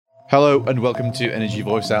Hello and welcome to Energy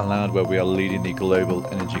Voice Out Loud, where we are leading the global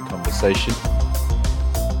energy conversation.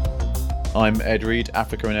 I'm Ed Reed,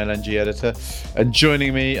 Africa and LNG editor, and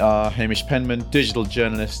joining me are Hamish Penman, digital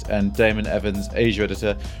journalist, and Damon Evans, Asia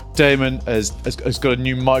editor. Damon has got a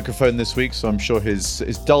new microphone this week, so I'm sure his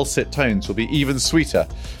dulcet tones will be even sweeter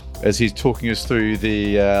as he's talking us through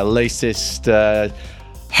the latest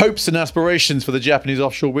hopes and aspirations for the Japanese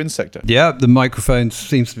offshore wind sector. Yeah, the microphone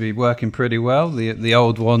seems to be working pretty well. The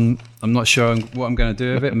old one, I'm not sure what I'm going to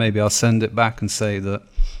do with it. Maybe I'll send it back and say that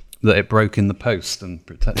it broke in the post and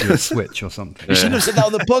protect a switch or something. You shouldn't have said that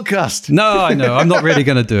on the podcast. No, I know. I'm not really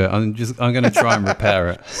going to do it. I'm going to try and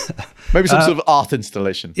repair it. Maybe some sort of art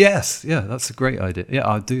installation. Yes, yeah, that's a great idea. Yeah,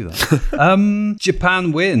 I'll do that.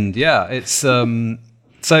 Japan Wind, yeah, it's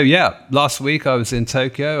so yeah. Last week I was in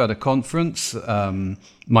Tokyo at a conference.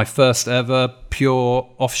 My first ever pure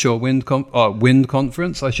offshore wind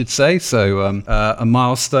conference, I should say. So a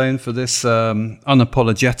milestone for this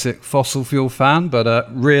unapologetic fossil fuel fan, but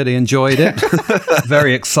really enjoyed it.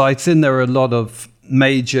 Very exciting. There were a lot of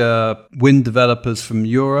major wind developers from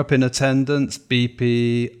Europe in attendance: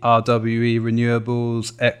 BP, RWE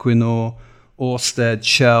Renewables, Equinor, Ørsted,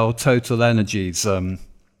 Shell, Total Energies. All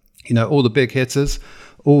the big hitters.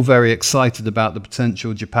 All very excited about the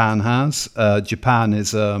potential Japan has. Japan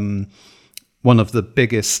is one of the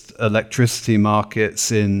biggest electricity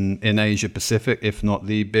markets in Asia Pacific, if not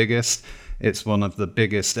the biggest. It's one of the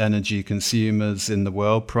biggest energy consumers in the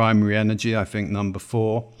world, primary energy, I think number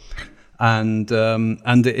 4. And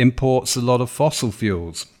it imports a lot of fossil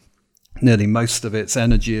fuels. Nearly most of its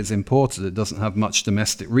energy is imported. It doesn't have much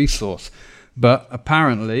domestic resource. But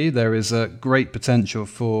apparently there is a great potential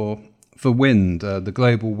for wind. The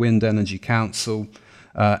Global Wind Energy Council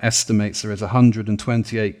estimates there is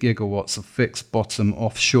 128 gigawatts of fixed bottom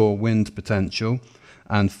offshore wind potential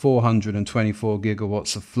and 424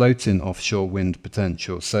 gigawatts of floating offshore wind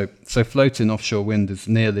potential. So floating offshore wind is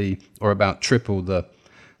nearly or about triple the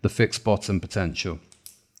fixed bottom potential.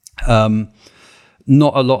 Not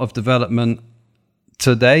a lot of development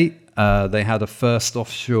to date. They had a first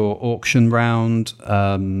offshore auction round,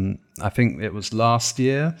 I think it was last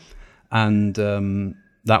year, and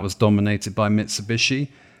that was dominated by Mitsubishi.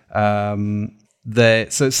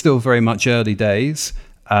 So it's still very much early days,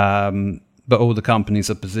 but all the companies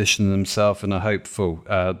are positioning themselves and are hopeful.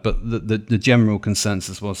 But the general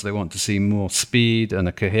consensus was they want to see more speed and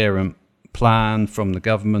a coherent plan from the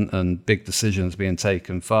government and big decisions being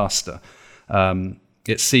taken faster.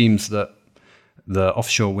 It seems that the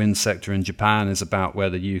offshore wind sector in Japan is about where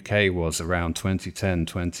the UK was around 2010,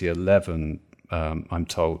 2011, I'm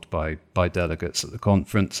told by delegates at the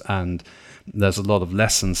conference, and there's a lot of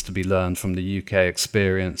lessons to be learned from the UK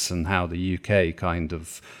experience and how the UK kind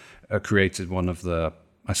of created one of the,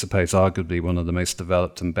 I suppose, arguably one of the most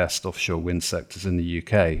developed and best offshore wind sectors in the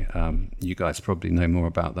UK. You guys probably know more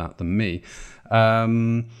about that than me.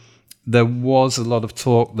 There was a lot of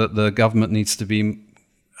talk that the government needs to be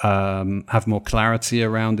have more clarity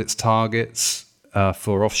around its targets.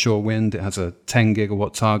 For offshore wind, it has a 10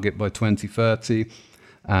 gigawatt target by 2030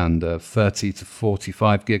 and 30 to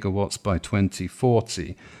 45 gigawatts by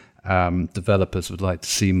 2040. Developers would like to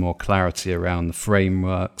see more clarity around the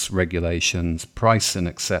frameworks, regulations, pricing,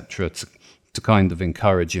 etc., to kind of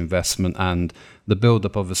encourage investment and the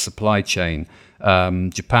build-up of a supply chain.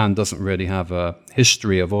 Japan doesn't really have a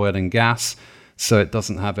history of oil and gas, so it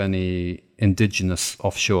doesn't have any indigenous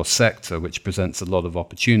offshore sector, which presents a lot of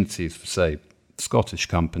opportunities for, say, Scottish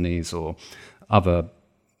companies or other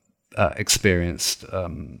experienced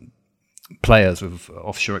players with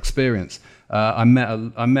offshore experience. I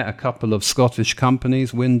met a couple of Scottish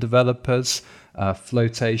companies, wind developers,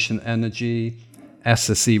 Flotation Energy,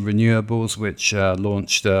 SSE Renewables, which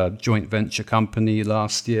launched a joint venture company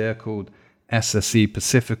last year called SSE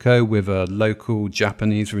Pacifico with a local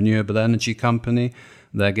Japanese renewable energy company.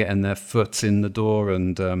 They're getting their foot in the door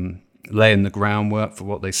and laying the groundwork for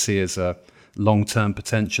what they see as a long-term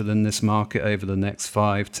potential in this market over the next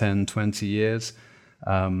 5, 10, 20 years.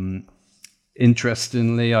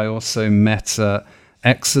 Interestingly, I also met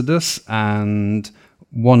Exodus, and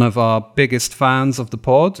one of our biggest fans of the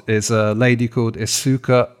pod is a lady called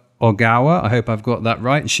Isuka Ogawa. I hope I've got that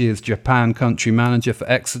right. She is Japan country manager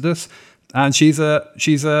for Exodus, and she's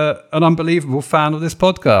an unbelievable fan of this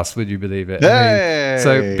podcast. Would you believe it? Hey!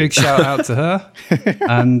 So big shout out to her,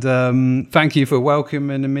 and thank you for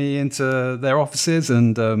welcoming me into their offices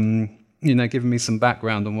and giving me some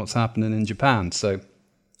background on what's happening in Japan. So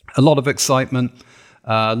a lot of excitement,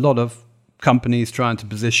 a lot of companies trying to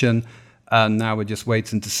position. And now we're just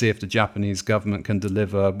waiting to see if the Japanese government can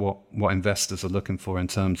deliver what investors are looking for in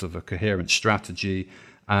terms of a coherent strategy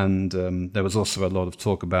And there was also a lot of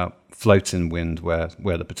talk about floating wind, where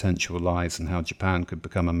the potential lies, and how Japan could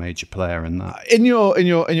become a major player in that. In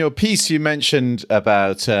your piece, you mentioned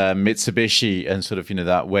about Mitsubishi and sort of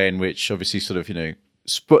that way in which obviously sort of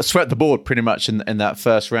swept the board pretty much in that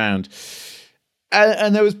first round.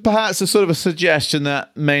 And there was perhaps a sort of a suggestion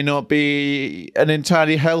that may not be an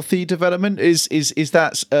entirely healthy development. Is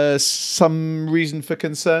that some reason for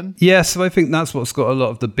concern? Yeah, so I think that's what's got a lot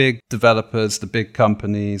of the big developers, the big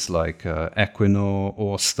companies like Equinor,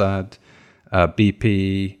 Ørsted,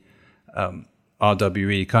 BP,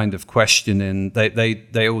 RWE kind of questioning.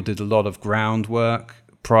 They all did a lot of groundwork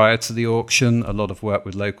prior to the auction, a lot of work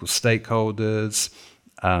with local stakeholders.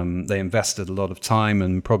 They invested a lot of time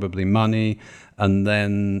and probably money. And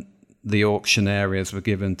then the auction areas were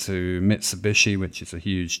given to Mitsubishi, which is a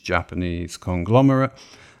huge Japanese conglomerate,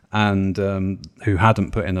 and who hadn't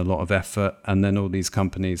put in a lot of effort. And then all these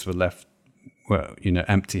companies were left,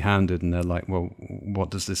 empty-handed, and they're like, well, what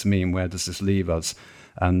does this mean? Where does this leave us?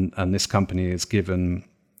 And this company is given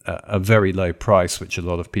a very low price, which a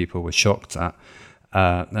lot of people were shocked at.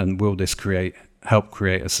 And will this help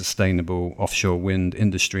create a sustainable offshore wind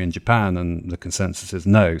industry in Japan? And the consensus is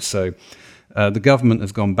no. So the government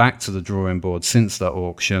has gone back to the drawing board since that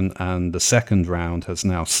auction, and the second round has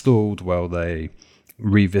now stalled while they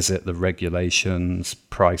revisit the regulations,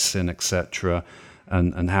 pricing, etc.,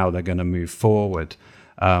 and how they're going to move forward.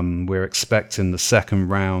 We're expecting the second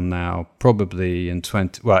round now, probably in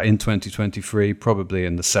 2023, probably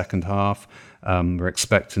in the second half. We're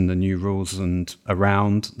expecting the new rules and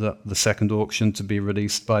around the second auction to be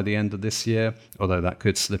released by the end of this year, although that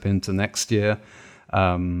could slip into next year.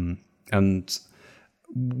 And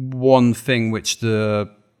one thing which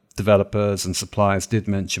the developers and suppliers did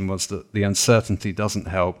mention was that the uncertainty doesn't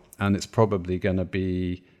help, and it's probably going to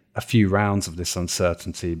be a few rounds of this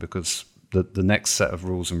uncertainty, because the next set of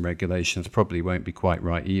rules and regulations probably won't be quite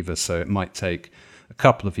right either. So it might take a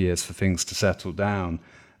couple of years for things to settle down.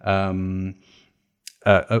 Talking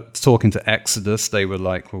to Exodus, they were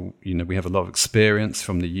like, well, we have a lot of experience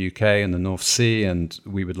from the UK and the North Sea, and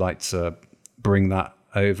we would like to bring that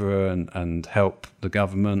over and help the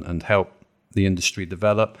government and help the industry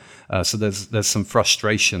develop. So there's some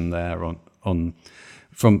frustration there from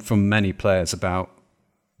many players about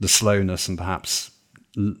the slowness, and perhaps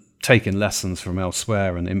taking lessons from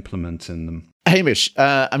elsewhere and implementing them. Hamish,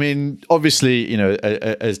 obviously,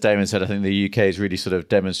 as Damon said, I think the UK has really sort of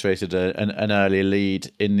demonstrated an early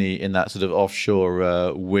lead in that sort of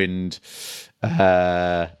offshore wind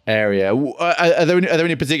area. Are there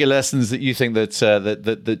any particular lessons that you think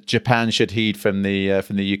that Japan should heed from the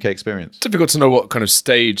UK experience? Difficult to know what kind of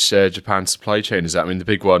stage Japan's supply chain is at. The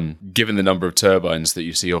big one, given the number of turbines that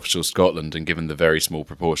you see offshore Scotland, and given the very small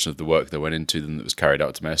proportion of the work that went into them that was carried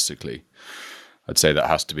out domestically, I'd say that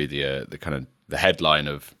has to be the kind of the headline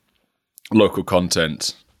of local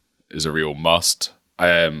content is a real must.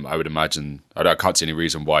 I would imagine, I can't see any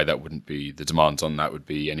reason why that wouldn't be, the demands on that would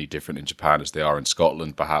be any different in Japan as they are in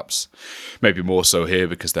Scotland, perhaps. Maybe more so here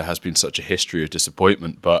because there has been such a history of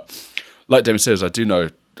disappointment. But like Damon says, I do know,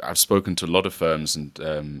 I've spoken to a lot of firms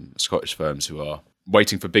and Scottish firms who are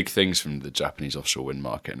waiting for big things from the Japanese offshore wind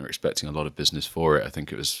market and are expecting a lot of business for it. I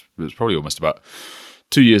think it was probably almost about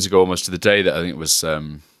 2 years ago, almost to the day, that I think it was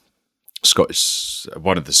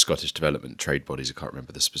one of the Scottish development trade bodies, I can't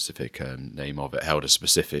remember the specific name of it, held a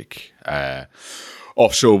specific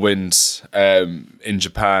offshore wind in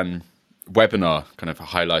Japan webinar, kind of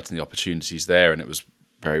highlighting the opportunities there, and it was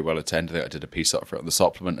very well attended. I think I did a piece up for it on the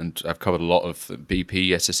supplement, and I've covered a lot of BP,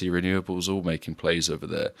 SSE Renewables, all making plays over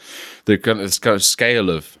there. The kind of scale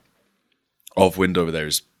of wind over there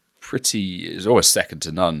is almost second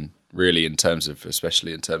to none, really,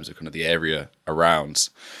 especially in terms of kind of the area around.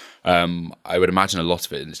 I would imagine a lot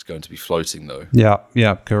of it is going to be floating, though.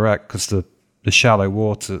 Yeah, correct. Because the shallow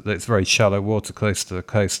water, it's very shallow water close to the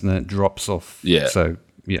coast, and then it drops off. Yeah. So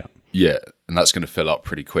yeah, and that's going to fill up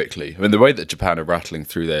pretty quickly. The way that Japan are rattling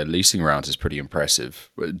through their leasing rounds is pretty impressive.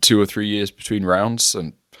 2 or 3 years between rounds,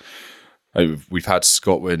 and we've had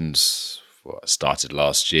ScotWind started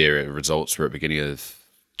last year. Results were at the beginning of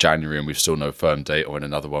January, and we've still no firm date on when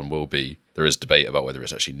another one will be. There is debate about whether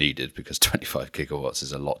it's actually needed, because 25 gigawatts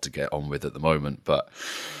is a lot to get on with at the moment. But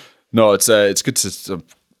no, it's good to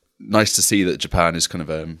nice to see that Japan is kind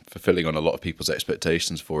of fulfilling on a lot of people's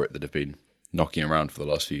expectations for it that have been knocking around for the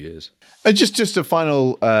last few years. Just a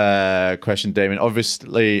final question, Damon.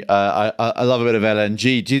 Obviously, I love a bit of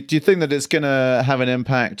LNG. Do you think that it's going to have an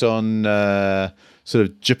impact on sort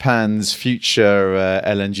of Japan's future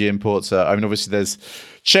LNG imports? Obviously, there's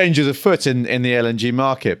changes afoot in the LNG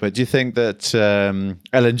market. But do you think that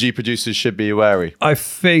LNG producers should be wary? I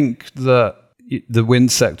think that the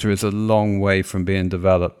wind sector is a long way from being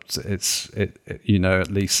developed. It's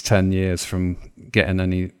at least 10 years from getting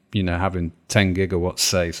any, having 10 gigawatts,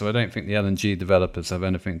 say. So I don't think the LNG developers have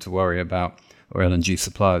anything to worry about, or LNG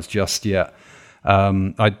suppliers just yet.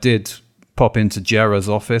 I did pop into JERA's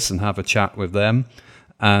office and have a chat with them,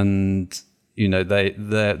 and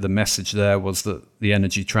the message there was that the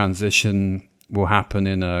energy transition will happen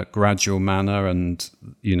in a gradual manner, and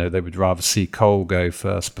they would rather see coal go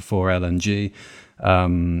first before LNG.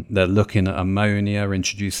 They're looking at ammonia,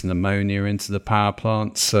 introducing ammonia into the power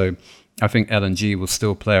plants. So I think LNG will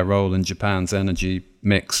still play a role in Japan's energy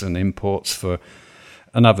mix and imports for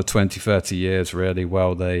another 20, 30 years, really,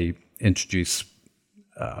 while they introduce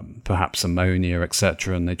perhaps ammonia,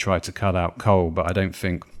 etc., and they try to cut out coal. But I don't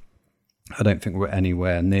think we're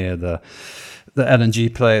anywhere near the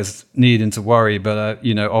LNG players needing to worry. But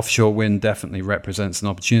offshore wind definitely represents an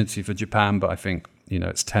opportunity for Japan. But I think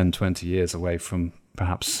it's 10, 20 years away from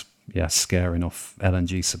perhaps scaring off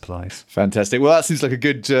LNG supplies. Fantastic. Well, that seems like a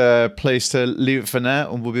good place to leave it for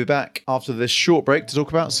now, and we'll be back after this short break to talk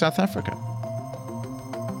about South Africa.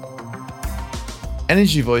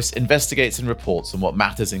 Energy Voice investigates and reports on what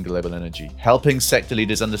matters in global energy, helping sector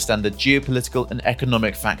leaders understand the geopolitical and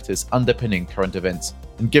economic factors underpinning current events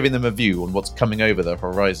and giving them a view on what's coming over the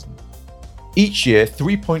horizon. Each year,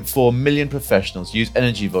 3.4 million professionals use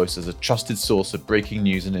Energy Voice as a trusted source of breaking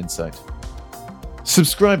news and insight.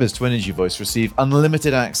 Subscribers to Energy Voice receive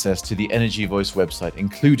unlimited access to the Energy Voice website,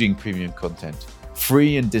 including premium content,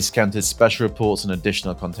 free and discounted special reports and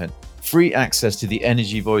additional content, free access to the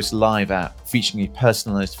Energy Voice live app featuring a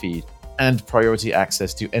personalized feed, and priority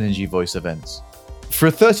access to Energy Voice events. For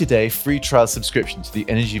a 30-day free trial subscription to the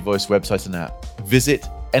Energy Voice website and app, visit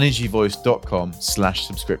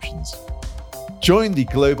energyvoice.com/subscriptions. Join the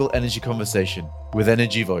global energy conversation with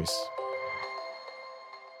Energy Voice.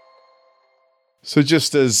 So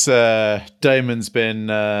just as Damon's been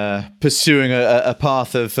pursuing a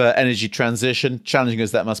path of energy transition, challenging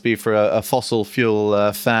as that must be for a fossil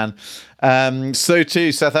fuel fan, so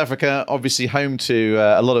too South Africa, obviously home to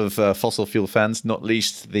a lot of fossil fuel fans, not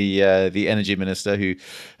least the energy minister, who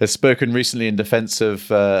has spoken recently in defence of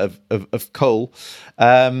coal.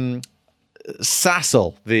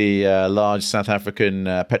 Sasol, the large South African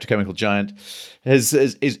petrochemical giant,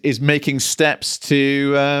 is making steps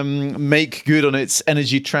to make good on its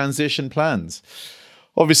energy transition plans.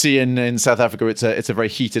 Obviously, in South Africa, it's a very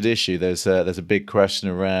heated issue. There's a big question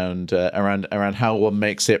around how one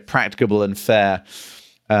makes it practicable and fair,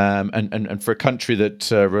 and for a country that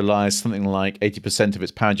relies something like 80% of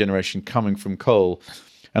its power generation coming from coal,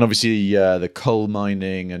 and obviously the coal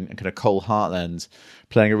mining and kind of coal heartlands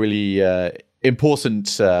playing a really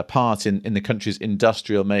important part in the country's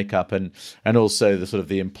industrial makeup and also the sort of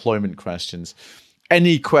the employment questions.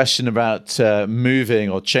 Any question about moving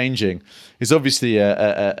or changing is obviously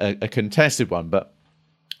a contested one, but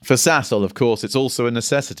for Sasol, of course, it's also a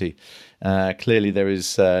necessity. Clearly, there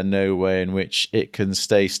is no way in which it can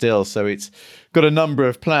stay still. So it's got a number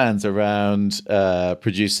of plans around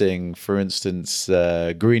producing, for instance,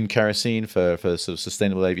 green kerosene for sort of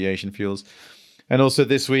sustainable aviation fuels. And also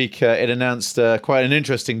this week, it announced quite an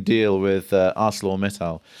interesting deal with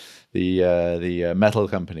ArcelorMittal, the metal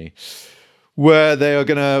company, where they are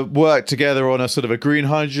going to work together on a sort of a green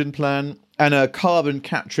hydrogen plan and a carbon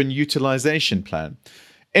capture and utilization plan.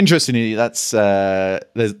 Interestingly, that's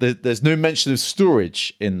there's no mention of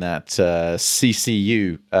storage in that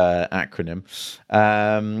CCU acronym.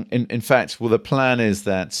 In fact, well, the plan is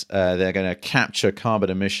that they're going to capture carbon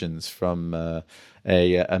emissions from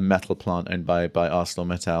a metal plant owned by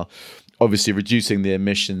ArcelorMittal, obviously reducing the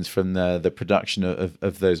emissions from the production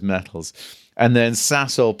of those metals. And then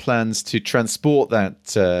Sasol plans to transport that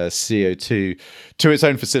CO2 to its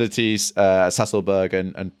own facilities, Sasolburg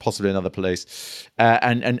and possibly another place,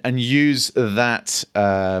 and use that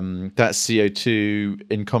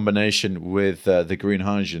CO2 in combination with the green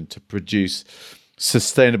hydrogen to produce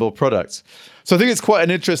sustainable products. So I think it's quite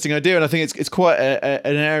an interesting idea, and I think it's quite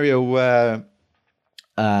an area where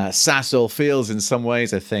Sasol feels in some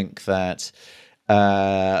ways, I think, that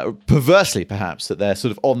perversely perhaps, that they're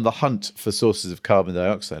sort of on the hunt for sources of carbon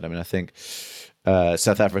dioxide. I mean, I think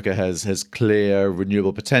South Africa has clear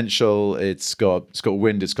renewable potential. It's got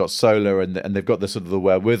wind, it's got solar, and they've got the sort of the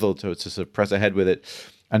wherewithal to sort of press ahead with it.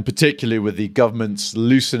 And particularly with the government's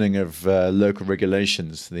loosening of local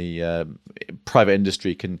regulations, the private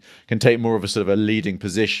industry can take more of a sort of a leading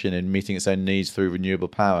position in meeting its own needs through renewable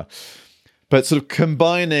power. But sort of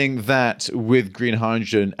combining that with green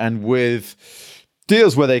hydrogen and with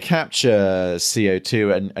deals where they capture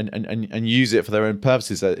CO2 and use it for their own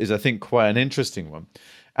purposes is I think, quite an interesting one.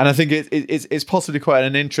 And I think it's possibly quite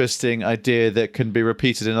an interesting idea that can be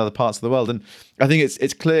repeated in other parts of the world. And I think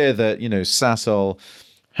it's clear that, Sasol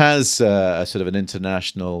has a sort of an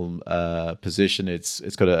international position. It's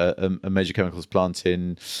got a major chemicals plant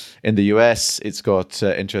in the US. It's got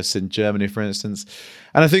interests in Germany, for instance.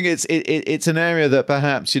 And I think it's an area that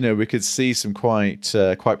perhaps we could see some quite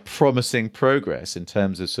promising progress in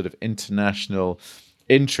terms of sort of international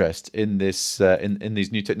interest in this in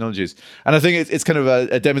these new technologies. And I think it's kind of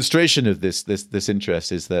a demonstration of this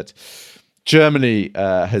interest is that Germany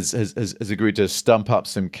has agreed to stump up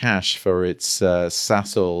some cash for its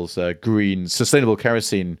Sasol's green sustainable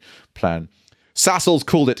kerosene plan. Sasol's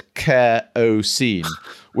called it kerosene,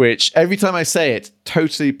 which every time I say it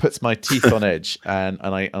totally puts my teeth on edge, and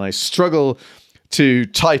I struggle to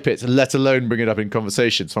type it, let alone bring it up in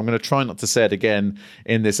conversation. So I'm going to try not to say it again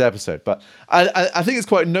in this episode. But I think it's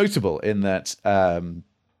quite notable in that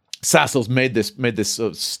Sasol's made this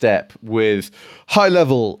sort of step with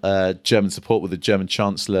high-level German support. With the German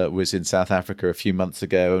Chancellor was in South Africa a few months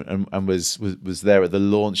ago and was there at the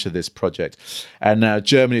launch of this project. And now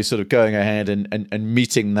Germany is sort of going ahead and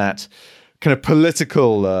meeting that kind of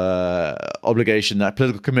political obligation, that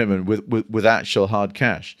political commitment with actual hard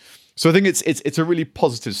cash. So I think it's a really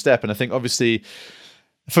positive step, and I think obviously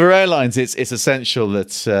for airlines it's essential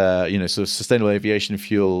that sort of sustainable aviation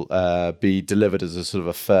fuel be delivered as a sort of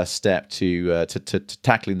a first step to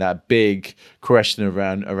tackling that big question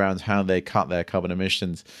around how they cut their carbon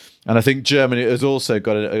emissions. And I think Germany has also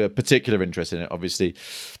got a particular interest in it. Obviously,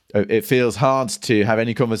 it feels hard to have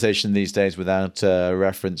any conversation these days without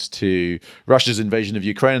reference to Russia's invasion of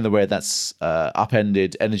Ukraine and the way that's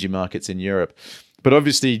upended energy markets in Europe. But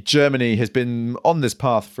obviously, Germany has been on this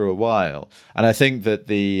path for a while, and I think that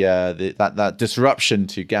that disruption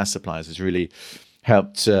to gas supplies has really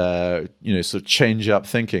helped, sort of change up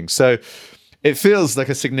thinking. So it feels like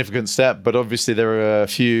a significant step, but obviously there are a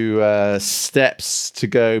few steps to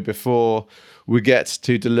go before we get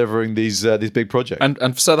to delivering these big projects. And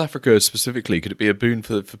for South Africa specifically, could it be a boon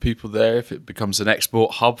for people there if it becomes an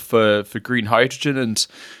export hub for green hydrogen? And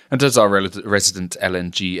as our resident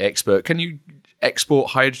LNG expert, can you export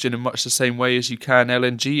hydrogen in much the same way as you can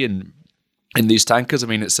LNG in these tankers? I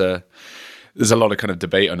mean, there's a lot of kind of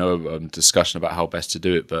debate, I know, discussion about how best to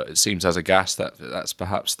do it, but it seems as a gas that's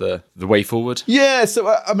perhaps the way forward. Yeah, so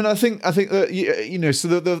I mean, I think so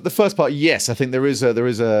the first part, yes, I think there is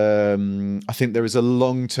a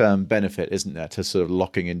long-term benefit, isn't there, to sort of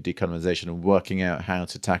locking in decarbonisation and working out how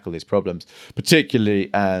to tackle these problems, particularly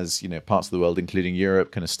as parts of the world, including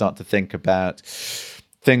Europe, kind of start to think about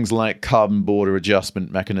things like carbon border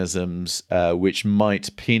adjustment mechanisms, which might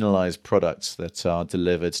penalise products that are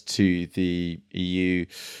delivered to the EU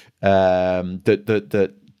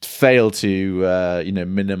that fail to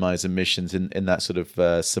minimise emissions in that sort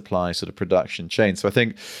of supply sort of production chain. So I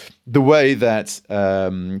think the way that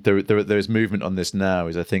there is movement on this now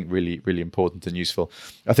is, I think, really, really important and useful.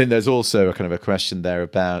 I think there's also a kind of a question there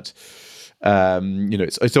about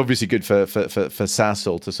it's obviously good for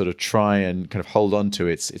Sasol to sort of try and kind of hold on to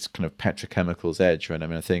its kind of petrochemicals edge, right? I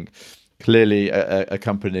mean, I think clearly a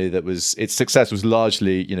company that was, its success was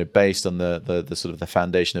largely based on the sort of the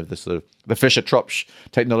foundation of the sort of the Fischer-Tropsch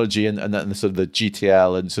technology and the sort of the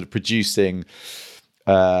GTL and sort of producing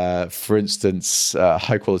for instance,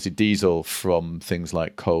 high quality diesel from things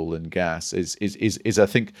like coal and gas is I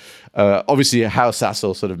think obviously how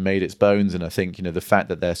Sasol sort of made its bones, and I think the fact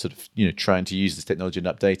that they're sort of trying to use this technology and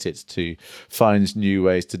update it to find new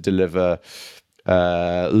ways to deliver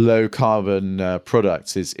low carbon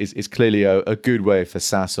products is clearly a good way for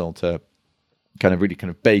Sasol to kind of really kind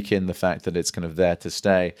of bake in the fact that it's kind of there to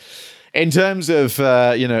stay. In terms of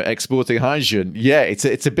exporting hydrogen, yeah,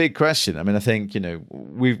 it's a big question. I mean, I think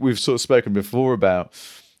we've sort of spoken before about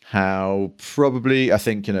how probably, I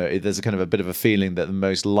think there's a kind of a bit of a feeling that the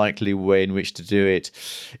most likely way in which to do it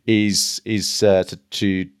is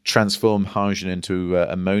to transform hydrogen into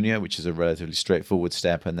ammonia, which is a relatively straightforward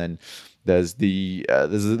step, and then there's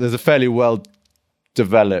a fairly well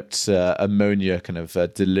developed ammonia kind of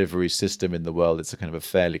delivery system in the world. It's a kind of a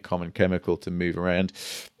fairly common chemical to move around.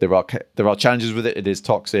 There are challenges with it. It is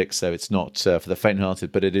toxic, so it's not for the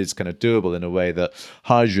faint-hearted, but it is kind of doable in a way that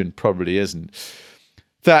hydrogen probably isn't.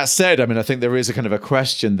 That said, I mean, I think there is a kind of a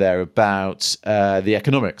question there about the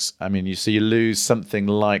economics. I mean, you lose something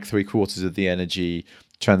like 3/4 of the energy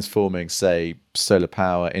transforming, say, solar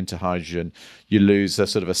power into hydrogen. You lose a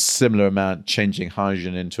sort of a similar amount changing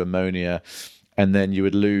hydrogen into ammonia. and then you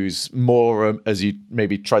would lose more as you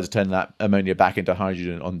maybe try to turn that ammonia back into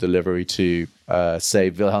hydrogen on delivery to, say,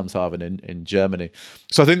 Wilhelmshaven in Germany.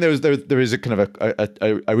 So I think there is a kind of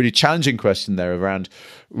a really challenging question there around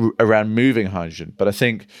moving hydrogen. But I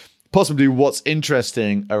think possibly what's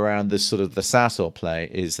interesting around this sort of the Sasol play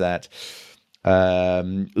is that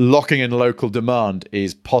locking in local demand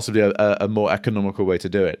is possibly a more economical way to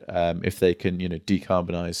do it. If they can,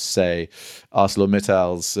 decarbonize, say,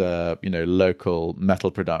 ArcelorMittal's, local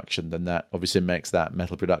metal production, then that obviously makes that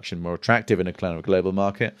metal production more attractive in a kind of global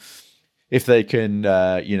market. If they can,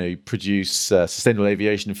 produce sustainable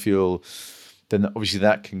aviation fuel, then obviously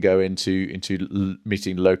that can go into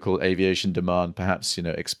meeting local aviation demand, perhaps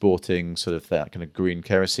exporting sort of that kind of green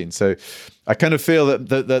kerosene. So I kind of feel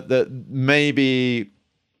that maybe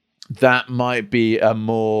that might be a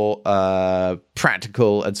more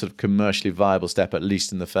practical and sort of commercially viable step, at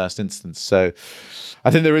least in the first instance. So I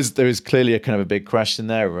think there is clearly a kind of a big question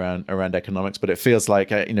there around economics, but it feels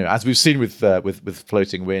like as we've seen with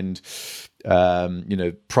floating wind.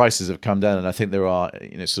 Prices have come down, and I think there are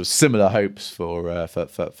sort of similar hopes for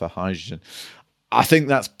hydrogen. I think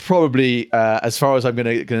that's probably as far as I'm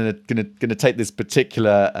going to take this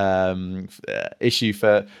particular issue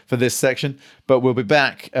for this section. But we'll be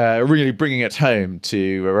back really bringing it home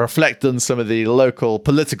to reflect on some of the local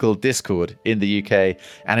political discord in the UK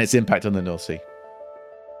and its impact on the North Sea.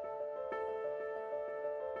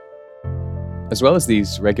 As well as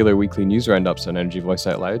these regular weekly news roundups on Energy Voice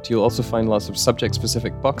Out Loud, you'll also find lots of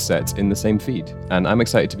subject-specific box sets in the same feed, and I'm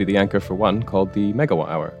excited to be the anchor for one called the Megawatt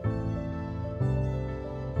Hour.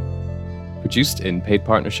 Produced in paid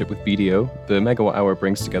partnership with BDO, the Megawatt Hour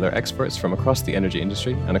brings together experts from across the energy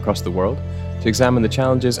industry and across the world to examine the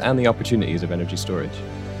challenges and the opportunities of energy storage.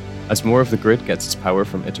 As more of the grid gets its power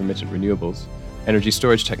from intermittent renewables, energy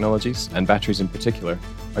storage technologies, and batteries in particular,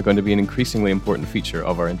 are going to be an increasingly important feature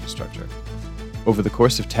of our infrastructure. Over the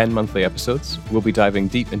course of 10 monthly episodes, we'll be diving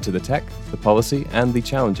deep into the tech, the policy, and the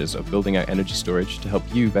challenges of building out energy storage to help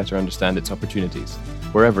you better understand its opportunities,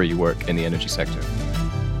 wherever you work in the energy sector.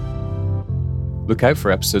 Look out for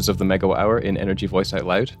episodes of the Megawatt Hour in Energy Voice Out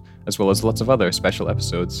Loud, as well as lots of other special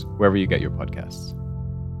episodes wherever you get your podcasts.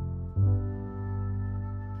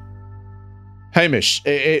 Hamish,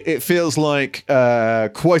 it feels like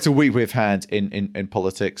quite a week we've had in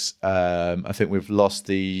politics. I think we've lost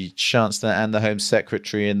the Chancellor and the Home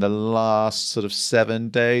Secretary in the last sort of 7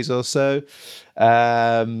 days or so.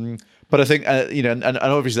 But I think, and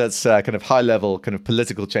obviously that's kind of high level kind of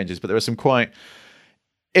political changes, but there are some quite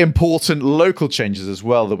important local changes as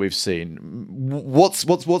well that we've seen. What's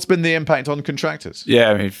been the impact on contractors? Yeah,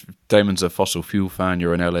 I mean, if Damon's a fossil fuel fan,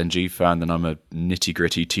 you're an LNG fan, then I'm a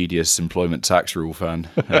nitty-gritty, tedious employment tax rule fan.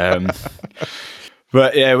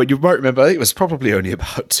 But yeah, you might remember, I think it was probably only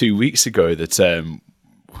about 2 weeks ago that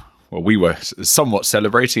we were somewhat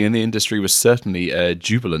celebrating, and the industry was certainly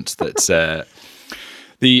jubilant that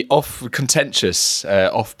the contentious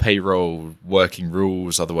off-payroll working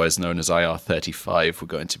rules, otherwise known as IR35, were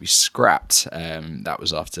going to be scrapped. That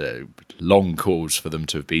was after long calls for them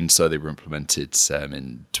to have been so. They were implemented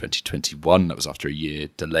in 2021. That was after a year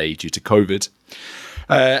delay due to COVID.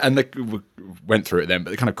 And they went through it then,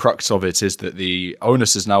 but the kind of crux of it is that the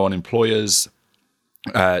onus is now on employers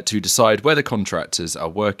to decide whether contractors are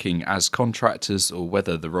working as contractors or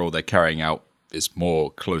whether the role they're carrying out is more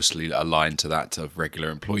closely aligned to that of regular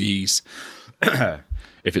employees.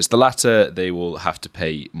 If it's the latter, they will have to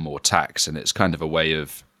pay more tax, and it's kind of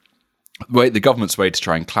the government's way to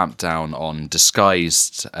try and clamp down on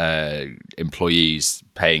disguised employees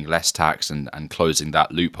paying less tax and closing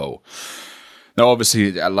that loophole. Now,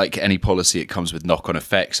 obviously, like any policy, it comes with knock-on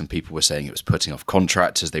effects, and people were saying it was putting off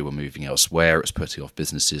contractors, they were moving elsewhere, it was putting off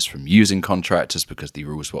businesses from using contractors because the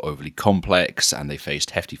rules were overly complex and they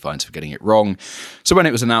faced hefty fines for getting it wrong. So when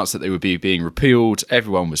it was announced that they would be being repealed,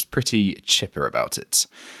 everyone was pretty chipper about it.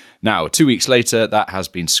 Now, 2 weeks later, that has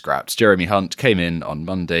been scrapped. Jeremy Hunt came in on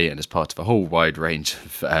Monday and as part of a whole wide range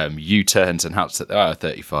of U-turns announced that the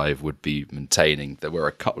IR35 would be maintaining. There were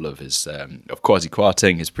a couple of his, of Kwasi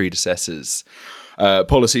Kwarteng, his predecessors,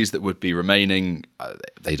 policies that would be remaining.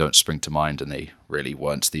 They don't spring to mind, and they really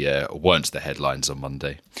weren't the headlines on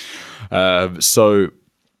Monday. So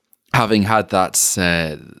having had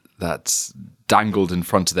that dangled in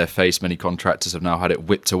front of their face, many contractors have now had it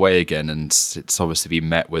whipped away again, and it's obviously been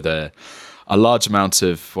met with a large amount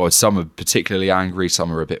of, well, some are particularly angry,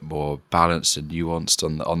 some are a bit more balanced and nuanced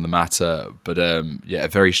on the matter, but a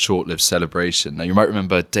very short-lived celebration. Now, you might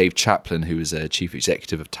remember Dave Chaplin, who was a chief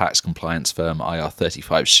executive of tax compliance firm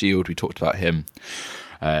IR35 Shield. We talked about him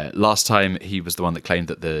Last time he was the one that claimed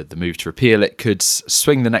that the move to repeal it could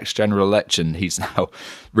swing the next general election. He's now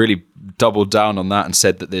really doubled down on that and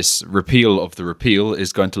said that this repeal of the repeal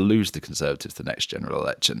is going to lose the Conservatives the next general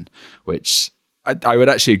election, which I would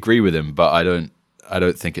actually agree with him, but I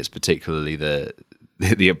don't think it's particularly the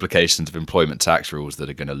implications of employment tax rules that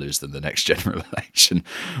are going to lose them the next general election,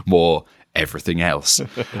 more everything else.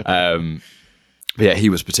 Yeah, he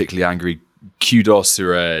was particularly angry. Kudos,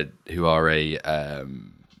 who are a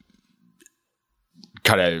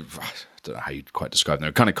kind of, I don't know how you'd quite describe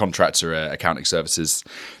them, kind of contractor accounting services.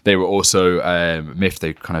 They were also MIF.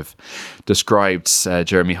 They kind of described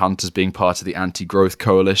Jeremy Hunt as being part of the anti-growth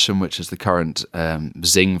coalition, which is the current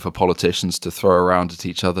zing for politicians to throw around at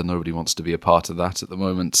each other. Nobody wants to be a part of that at the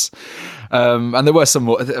moment. And there were some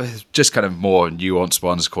more, just kind of more nuanced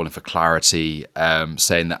ones calling for clarity,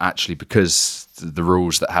 saying that actually because the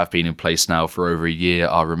rules that have been in place now for over a year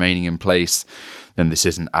are remaining in place, then this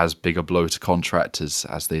isn't as big a blow to contractors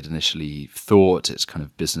as they'd initially thought. It's kind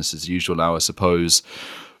of business as usual now, I suppose.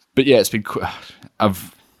 But yeah, it's been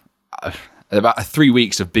about 3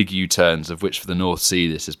 weeks of big U-turns, of which for the North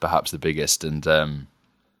Sea this is perhaps the biggest. And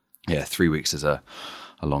 3 weeks is a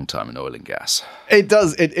long time in oil and gas. It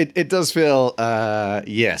does. It does feel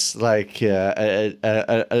yes, like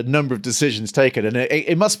a number of decisions taken, and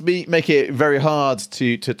it must make it very hard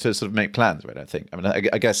to sort of make plans. Right? I think. I mean,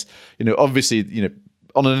 I guess obviously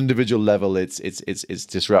on an individual level, it's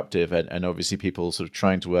disruptive, and obviously people sort of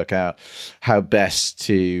trying to work out how best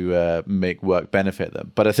to make work benefit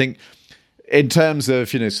them. But I think, in terms of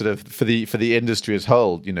sort of for the industry as a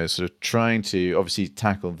whole, sort of trying to obviously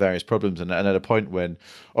tackle various problems, and at a point when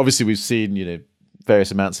obviously we've seen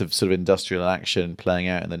various amounts of sort of industrial action playing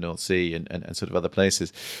out in the North Sea and sort of other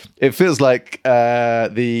places, it feels like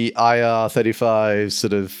the IR35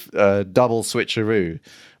 sort of double switcheroo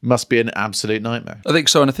must be an absolute nightmare. I think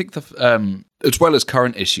so, and I think as well as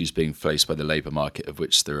current issues being faced by the labour market, of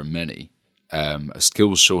which there are many.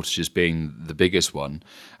 Skills shortages being the biggest one,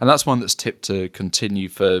 and that's one that's tipped to continue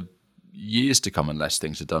for years to come unless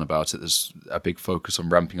things are done about it. There's a big focus on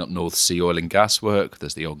ramping up North Sea oil and gas work.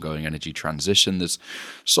 There's the ongoing energy transition. There's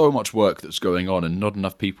so much work that's going on and not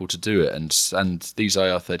enough people to do it. And these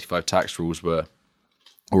IR35 tax rules or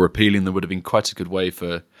repealing them would have been quite a good way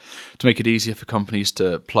to make it easier for companies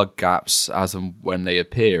to plug gaps as and when they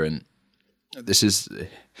appear. And this is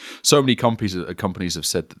so many companies have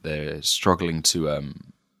said that they're struggling to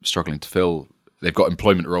fill. They've got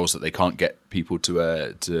employment roles that they can't get people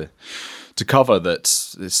to cover.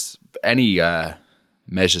 That any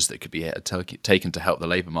measures that could be taken to help the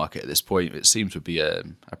labour market at this point, it seems would be a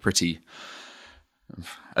pretty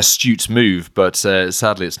astute move. But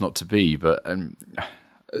sadly, it's not to be. But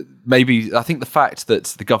maybe I think the fact that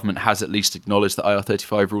the government has at least acknowledged that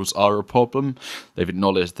IR35 rules are a problem, they've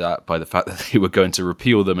acknowledged that by the fact that they were going to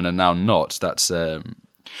repeal them and are now not, that's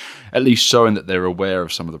at least showing that they're aware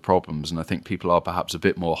of some of the problems. And I think people are perhaps a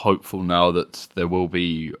bit more hopeful now that there will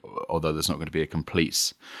be, although there's not going to be a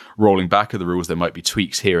complete rolling back of the rules, there might be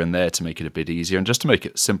tweaks here and there to make it a bit easier and just to make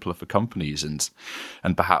it simpler for companies and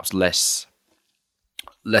perhaps less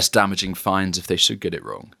damaging fines if they should get it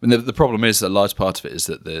wrong. And the problem is that a large part of it is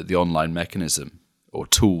that the online mechanism or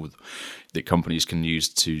tool that companies can use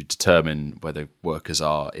to determine whether workers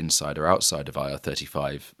are inside or outside of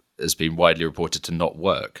IR35 has been widely reported to not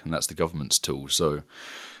work, and that's the government's tool. So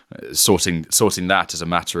sorting that as a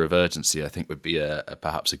matter of urgency, I think, would be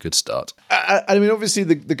perhaps a good start. I mean, obviously,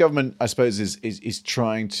 the government, I suppose, is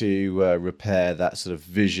trying to repair that sort of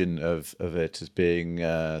vision of it as being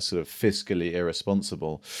sort of fiscally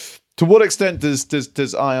irresponsible. To what extent does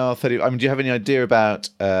IR35? I mean, do you have any idea about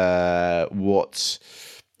what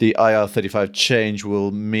the IR35 change will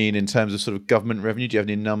mean in terms of sort of government revenue? Do you have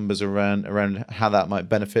any numbers around how that might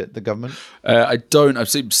benefit the government? I don't. I've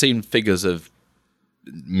seen figures of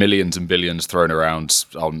millions and billions thrown around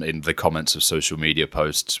in the comments of social media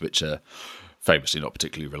posts, which are famously not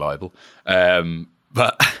particularly reliable.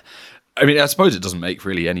 But I mean, I suppose it doesn't make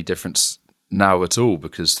really any difference now at all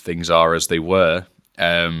because things are as they were.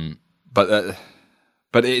 But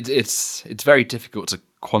it's very difficult to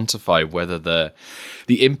quantify whether the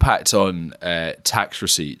impact on tax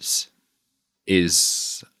receipts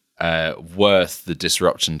is worth the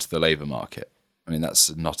disruption to the labour market. I mean,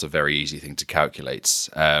 that's not a very easy thing to calculate.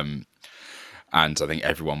 And I think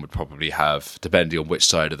everyone would probably have, depending on which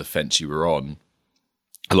side of the fence you were on,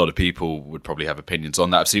 a lot of people would probably have opinions on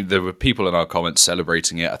that. I've seen there were people in our comments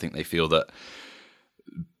celebrating it. I think they feel that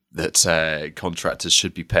contractors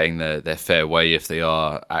should be paying their fair way if they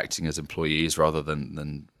are acting as employees rather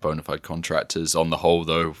than bona fide contractors. On the whole,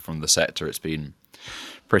 though, from the sector, it's been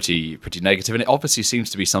pretty negative, and it obviously seems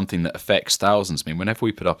to be something that affects thousands. I mean, whenever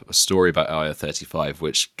we put up a story about IR35,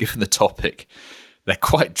 which, given the topic, they're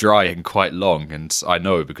quite dry and quite long, and I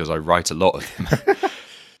know because I write a lot of them,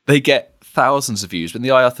 they get thousands of views. When the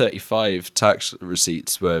IR35 tax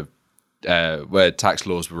receipts were where tax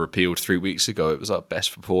laws were repealed 3 weeks ago, it was our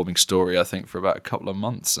best performing story, I think, for about a couple of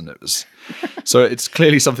months, and it was so it's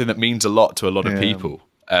clearly something that means a lot to a lot of people.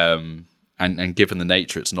 And given the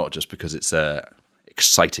nature, it's not just because it's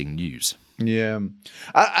exciting news. Yeah,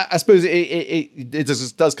 I suppose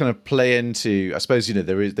it does kind of play into. I suppose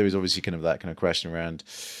there is obviously kind of that kind of question around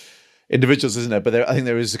individuals, isn't there? But I think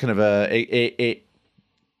there is a kind of it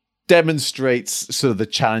demonstrates sort of the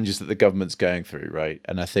challenges that the government's going through, right?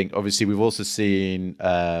 And I think obviously we've also seen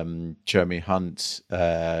Jeremy Hunt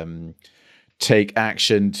take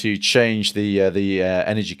action to change the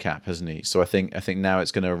energy cap, hasn't he? So I think now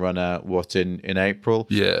it's going to run out in April.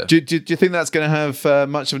 Yeah. Do you think that's going to have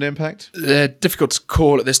much of an impact? Difficult to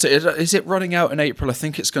call at this stage. Is it running out in April? I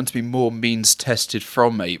think it's going to be more means tested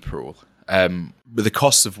from April. With the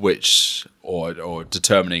costs of which, or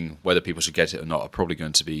determining whether people should get it or not, are probably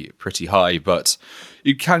going to be pretty high. But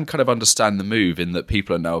you can kind of understand the move in that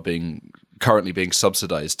people are now currently being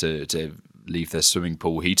subsidised to leave their swimming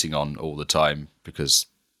pool heating on all the time because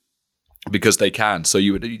they can. So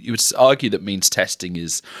you would argue that means testing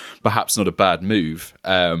is perhaps not a bad move.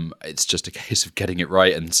 It's just a case of getting it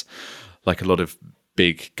right, and like a lot of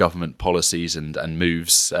big government policies and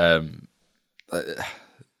moves.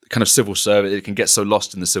 Kind of civil service, it can get so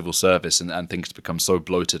lost in the civil service, and things become so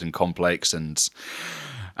bloated and complex, and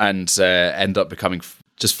end up becoming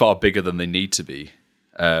just far bigger than they need to be.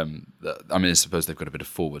 I mean, I suppose they've got a bit of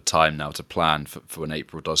forward time now to plan for when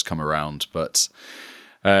April does come around. But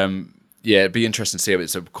it'd be interesting to see.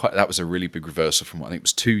 That was a really big reversal from what I think it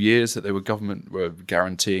was 2 years that government were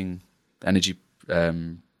guaranteeing energy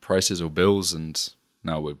prices or bills, and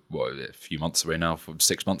now we're a few months away now,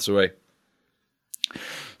 6 months away.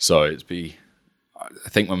 So I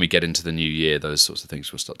think when we get into the new year, those sorts of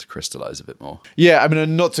things will start to crystallize a bit more. Yeah, I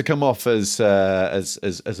mean, not to come off as a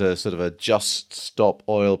sort of a just stop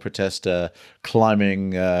oil protester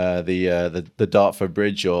climbing the Dartford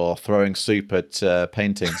Bridge or throwing soup at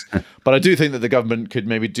paintings, but I do think that the government could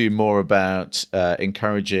maybe do more about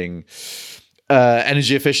encouraging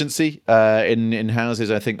energy efficiency in houses.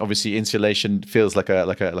 I think obviously insulation feels like a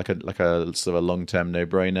sort of a long-term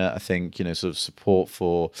no-brainer. I think sort of support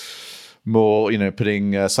for more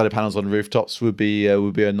putting solar panels on rooftops would be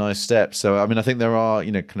a nice step. So I mean, I think there are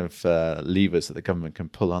kind of levers that the government can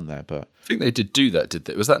pull on there. But I think they did do that, did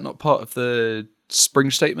they? Was that not part of the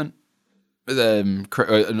spring statement? I'm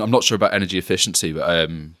not sure about energy efficiency, but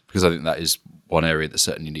because I think that is one area that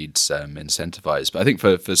certainly needs incentivized. But I think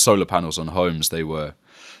for solar panels on homes, there were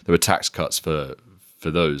tax cuts for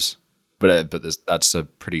those. But that's a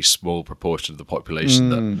pretty small proportion of the population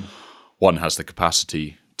that one has the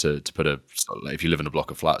capacity to put if you live in a block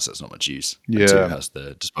of flats, that's not much use. Yeah. And two has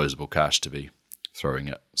the disposable cash to be throwing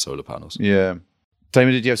at solar panels. Yeah.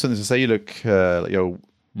 Damon, did you have something to say? You look like you're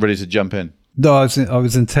ready to jump in. No, I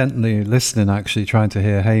was intently listening, actually, trying to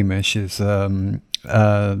hear Hamish's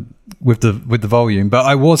with the volume. But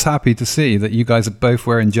I was happy to see that you guys are both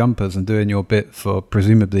wearing jumpers and doing your bit for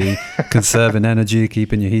presumably conserving energy,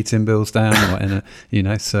 keeping your heating bills down, or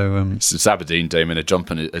So it's Aberdeen, Damon. A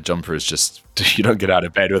jumper is just, you don't get out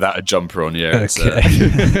of bed without a jumper on. Yeah, okay.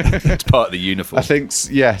 It's part of the uniform. I think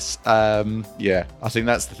yes. I think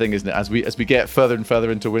that's the thing, isn't it? As we get further and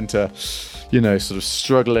further into winter, sort of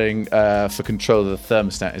struggling for control of the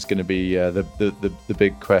thermostat is going to be the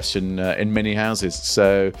big question in many houses.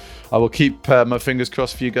 So I will keep my fingers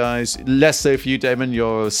crossed for you guys. Less so for you, Damon.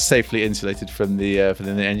 You're safely insulated from the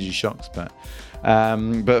energy shocks, but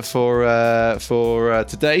for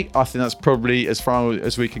today, I think that's probably as far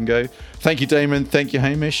as we can go. Thank you, Damon. Thank you,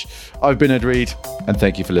 Hamish. I've been Ed Reed, and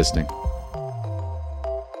thank you for listening.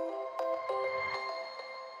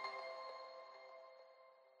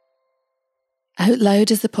 Out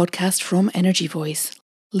Loud is the podcast from Energy Voice,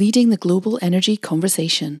 leading the global energy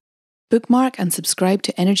conversation. Bookmark and subscribe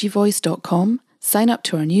to energyvoice.com, sign up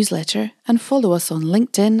to our newsletter, and follow us on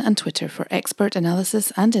LinkedIn and Twitter for expert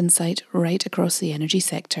analysis and insight right across the energy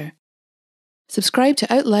sector. Subscribe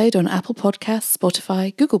to Out Loud on Apple Podcasts,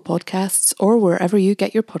 Spotify, Google Podcasts, or wherever you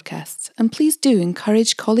get your podcasts, and please do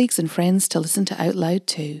encourage colleagues and friends to listen to Out Loud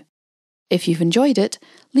too. If you've enjoyed it,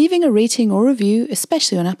 leaving a rating or review,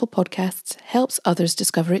 especially on Apple Podcasts, helps others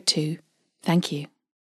discover it too. Thank you.